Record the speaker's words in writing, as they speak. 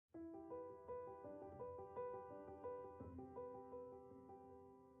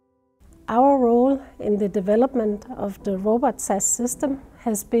Our role in the development of the robot SAS system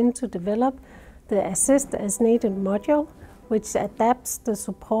has been to develop the Assist as Needed module, which adapts the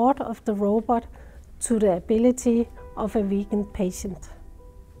support of the robot to the ability of a weakened patient.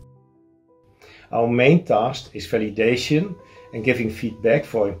 Our main task is validation and giving feedback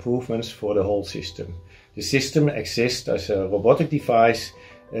for improvements for the whole system. The system exists as a robotic device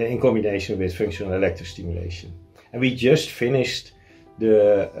in combination with functional electrostimulation. And we just finished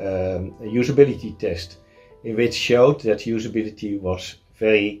the usability test, in which showed that usability was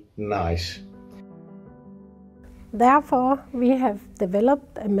very nice. Therefore, we have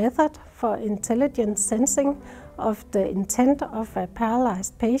developed a method for intelligent sensing of the intent of a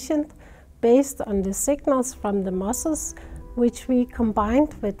paralyzed patient based on the signals from the muscles, which we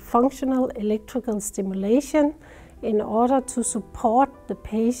combined with functional electrical stimulation in order to support the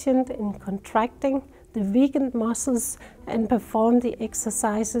patient in contracting the weakened muscles and perform the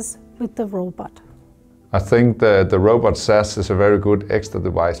exercises with the robot. I think the robot SAS is a very good extra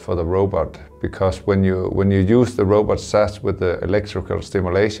device for the robot, because when you use the robot SAS with the electrical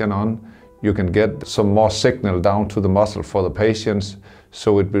stimulation on, you can get some more signal down to the muscle for the patients,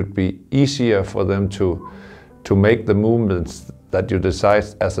 so it will be easier for them to make the movements that you decide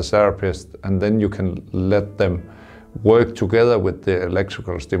as a therapist, and then you can let them work together with the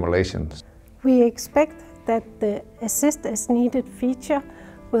electrical stimulations. We expect that the Assist as Needed feature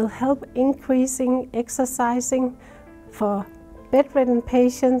will help increasing exercising for bedridden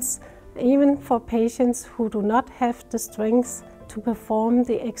patients, even for patients who do not have the strength to perform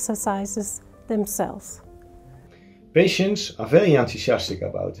the exercises themselves. Patients are very enthusiastic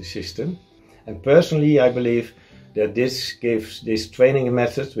about the system, and personally I believe that this training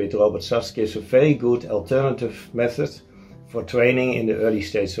method with Robot SAS gives a very good alternative method for training in the early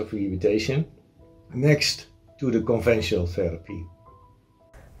stages of rehabilitation, next to the conventional therapy.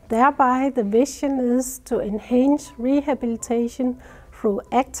 Thereby, the vision is to enhance rehabilitation through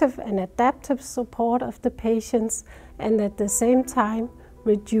active and adaptive support of the patients, and at the same time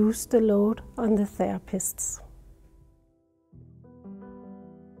reduce the load on the therapists.